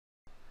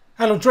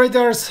Hello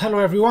traders, hello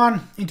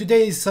everyone. In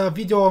today's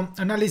video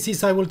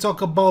analysis I will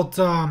talk about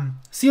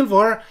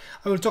silver.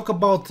 I will talk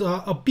about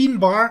a pin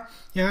bar,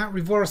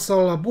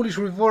 reversal, bullish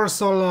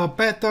reversal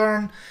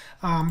pattern.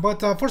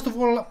 But first of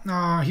all,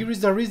 here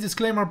is the risk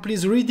disclaimer.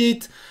 Please read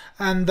it,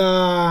 and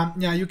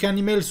you can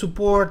email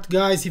support,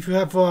 guys, if you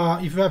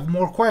have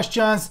more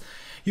questions.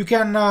 You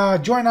can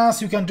join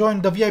us. You can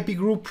join the VIP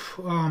group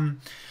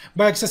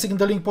by accessing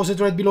the link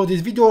posted right below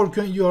this video, or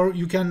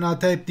you can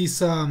type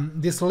this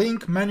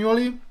link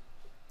manually.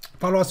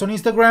 Follow us on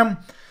Instagram.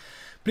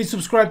 Please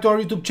subscribe to our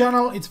YouTube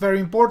channel. It's very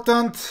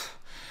important.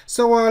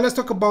 So let's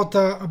talk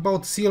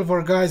about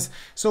silver, guys.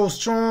 So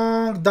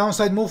strong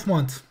downside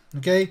movement.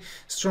 Okay,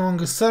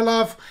 strong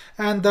sell-off,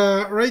 and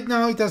right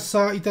now it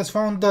has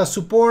found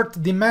support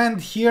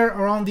demand here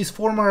around these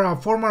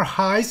former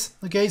highs.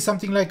 Okay,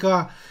 something like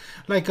a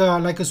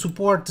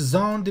support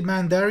zone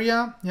demand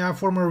area. Yeah,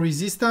 former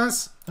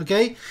resistance.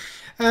 Okay,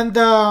 and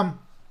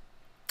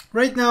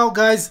right now,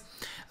 guys,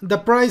 the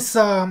price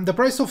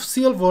of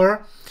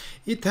silver,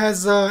 it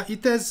has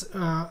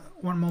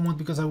one moment,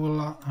 because I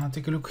will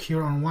take a look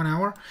here on 1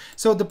 hour.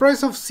 So the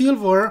price of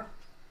silver,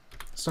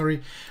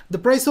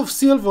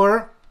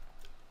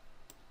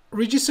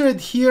 registered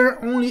here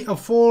only a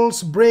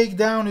false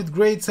breakdown with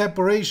great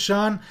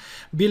separation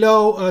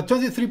below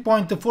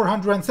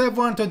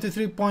 23.407,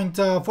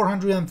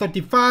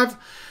 23.435.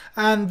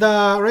 And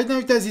right now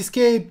it has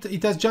escaped.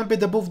 It has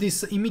jumped above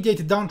this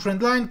immediate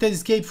downtrend line. It has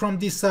escaped from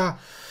this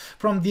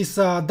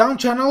down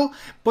channel,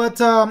 but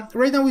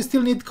right now we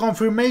still need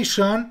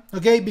confirmation,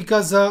 okay,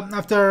 because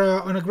after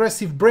an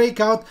aggressive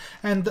breakout,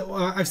 and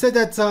I've said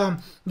that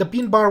the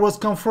pin bar was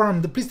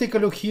confirmed. Please take a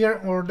look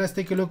here, or let's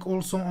take a look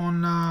also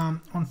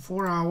on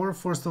 4 hour.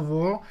 First of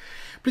all,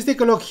 please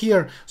take a look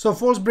here. So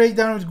false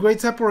breakdown with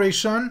great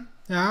separation,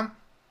 yeah,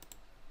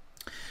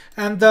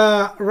 and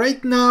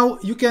right now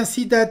you can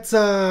see that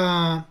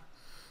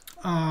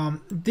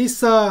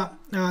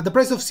the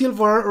price of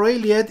silver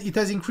rallied. It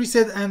has increased,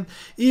 and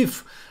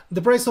if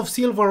the price of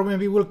silver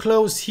maybe will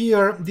close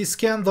here, this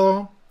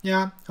candle,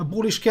 yeah, a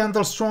bullish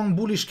candle, strong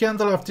bullish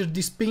candle after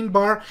this pin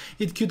bar,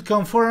 it could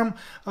confirm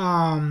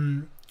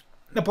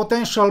a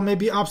potential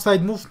maybe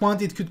upside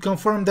movement. It could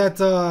confirm that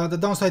the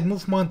downside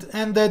movement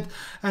ended,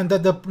 and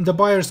that the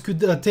buyers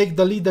could take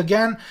the lead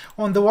again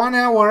on the 1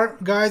 hour,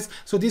 guys.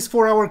 So this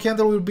 4 hour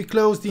candle will be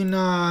closed in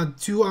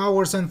 2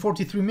 hours and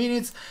 43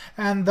 minutes,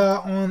 and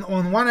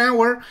on 1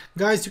 hour,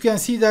 guys, you can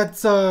see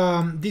that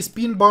this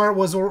pin bar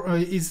was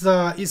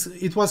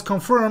it was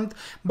confirmed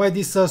by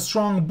this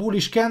strong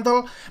bullish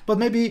candle. But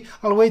maybe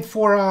I'll wait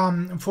for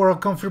a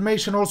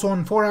confirmation also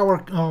on 4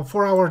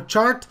 hour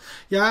chart.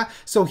 Yeah,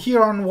 so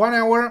here on 1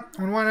 hour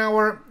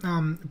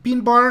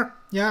pin bar,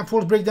 yeah,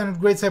 false breakdown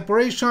with great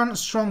separation,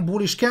 strong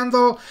bullish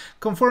candle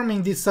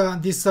confirming this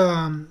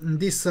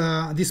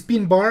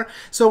pin bar.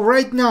 So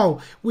right now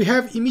we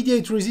have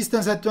immediate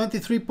resistance at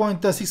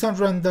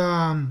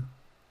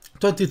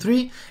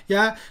 23.623,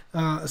 yeah,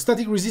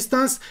 static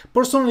resistance.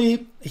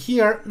 Personally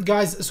here,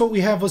 guys, so we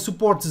have a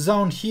support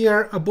zone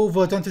here above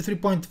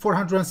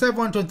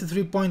 23.407,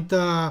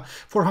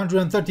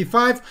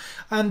 23.435,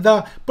 and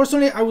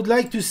personally I would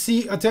like to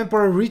see a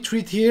temporary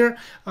retreat here.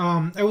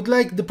 I would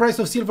like the price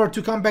of silver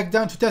to come back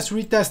down to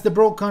retest the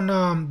broken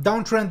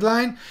downtrend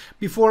line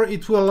before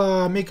it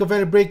will make a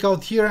very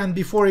breakout here, and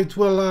before it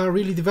will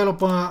really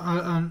develop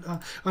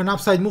an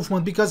upside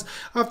movement, because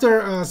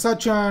after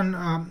such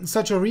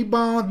a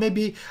rebound,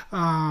 maybe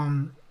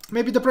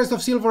the price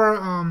of silver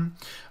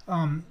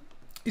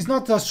is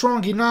not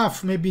strong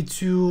enough maybe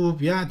to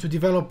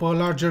develop a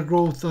larger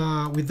growth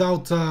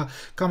without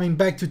coming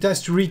back to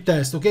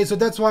retest. Okay, so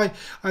that's why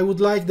I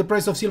would like the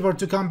price of silver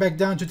to come back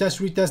down to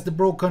retest the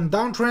broken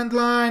downtrend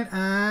line,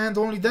 and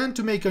only then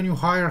to make a new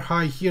higher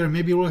high here.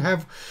 Maybe we'll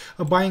have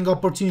a buying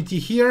opportunity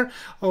here,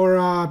 or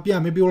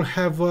maybe we'll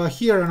have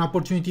here an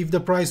opportunity if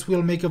the price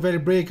will make a very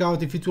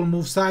breakout, if it will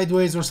move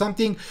sideways or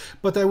something.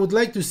 But I would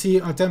like to see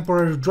a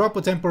temporary drop,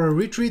 a temporary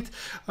retreat,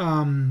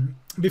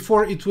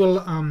 before it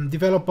will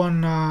develop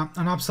an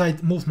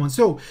upside movement.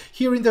 So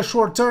here in the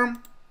short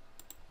term,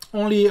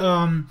 only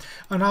an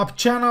up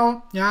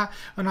channel, yeah,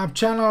 an up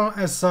channel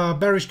as a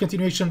bearish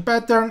continuation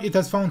pattern. It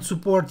has found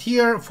support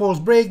here, false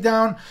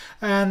breakdown,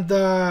 and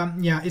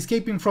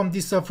escaping from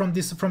this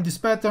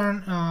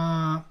pattern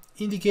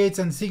indicates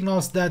and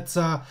signals that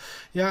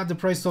the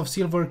price of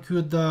silver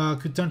could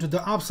turn to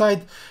the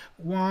upside.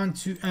 1,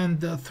 2,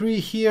 and 3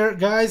 here,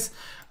 guys.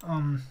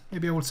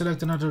 Maybe I will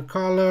select another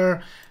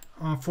color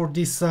for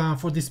this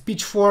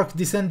pitchfork,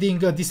 descending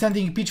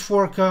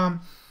pitchfork.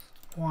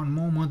 One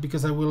moment,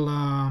 because I will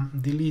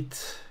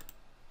delete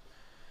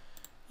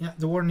yeah,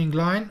 the warning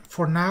line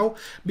for now,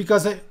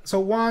 because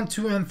so 1,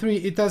 2, and 3,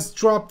 it has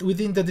dropped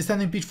within the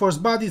descending pitch force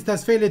body. It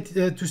has failed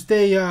to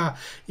stay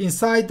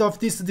inside of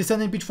this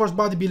descending pitch force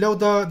body below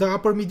the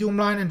upper medium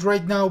line, and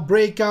right now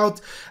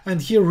breakout,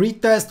 and here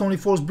retest, only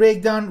false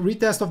breakdown,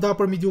 retest of the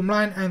upper medium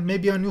line, and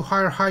maybe a new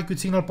higher high could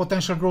signal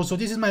potential growth. So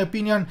this is my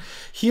opinion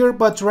here,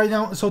 but right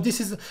now, so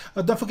this is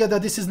don't forget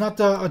that this is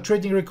not a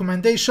trading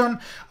recommendation.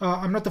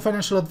 I'm not a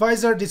financial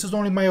advisor. This is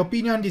only my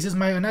opinion. This is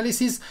my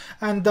analysis,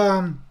 and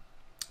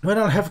when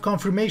I'll have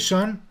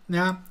confirmation,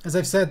 yeah, as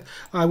I've said,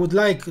 I would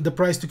like the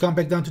price to come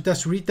back down to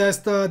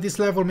retest this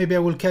level. Maybe I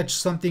will catch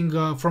something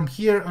from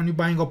here, a new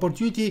buying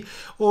opportunity,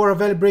 or a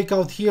value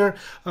breakout here.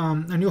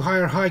 A new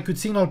higher high could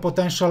signal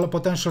potential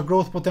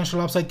growth,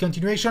 potential upside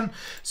continuation.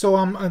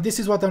 So this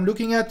is what I'm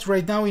looking at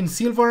right now in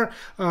silver.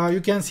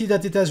 You can see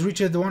that it has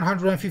reached the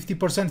 150%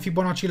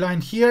 Fibonacci line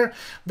here.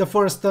 The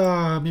first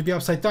maybe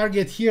upside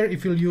target here,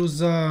 if you'll use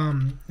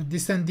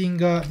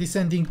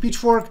descending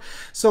pitchfork.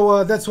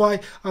 So that's why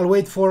I'll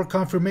wait for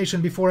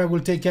confirmation before I will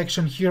take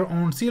action here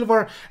on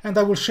silver, and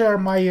I will share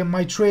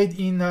my trade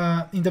in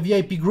the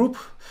VIP group.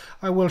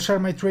 I will share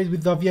my trade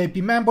with the VIP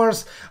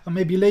members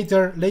maybe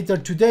later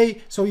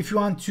today. So if you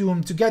want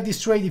to get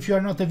this trade, if you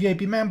are not a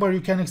VIP member,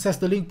 you can access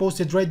the link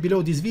posted right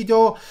below this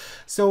video.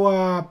 So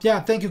yeah,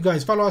 thank you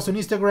guys. Follow us on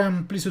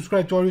Instagram. Please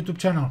subscribe to our YouTube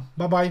channel.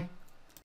 Bye bye.